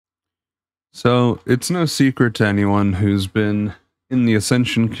So it's no secret to anyone who's been in the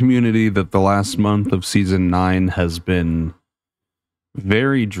Ascension community that the last month of season 9 has been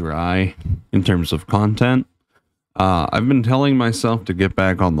very dry in terms of content. I've been telling myself to get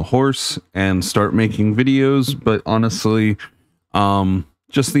back on the horse and start making videos, but honestly,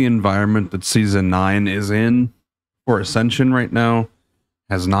 just the environment that season 9 is in for Ascension right now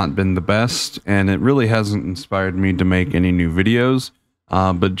has not been the best, and it really hasn't inspired me to make any new videos.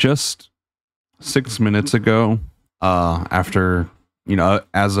 But just 6 minutes ago, after,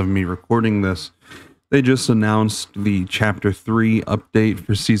 as of me recording this, they just announced the Chapter 3 update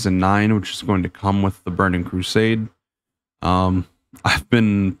for Season 9, which is going to come with the Burning Crusade. I've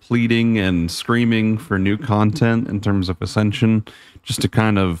been pleading and screaming for new content in terms of Ascension, just to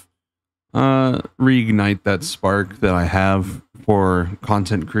kind of reignite that spark that I have for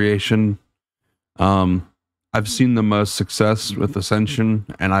content creation. I've seen the most success with Ascension,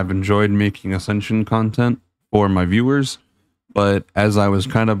 and I've enjoyed making Ascension content for my viewers. But as I was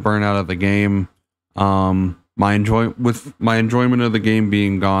kind of burnt out of the game, my enjoyment of the game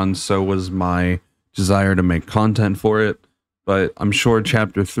being gone, so was my desire to make content for it. But I'm sure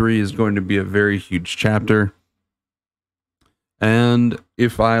Chapter 3 is going to be a very huge chapter. And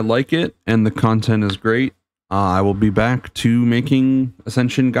if I like it and the content is great, I will be back to making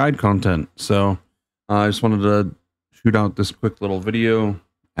Ascension guide content. So I just wanted to shoot out this quick little video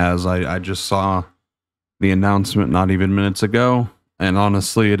as I just saw the announcement not even minutes ago. And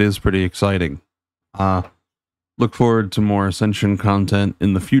honestly, it is pretty exciting. Look forward to more Ascension content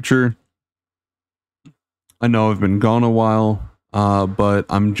in the future. I know I've been gone a while, but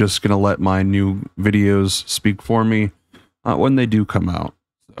I'm just going to let my new videos speak for me when they do come out.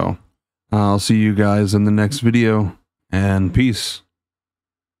 So I'll see you guys in the next video, and peace.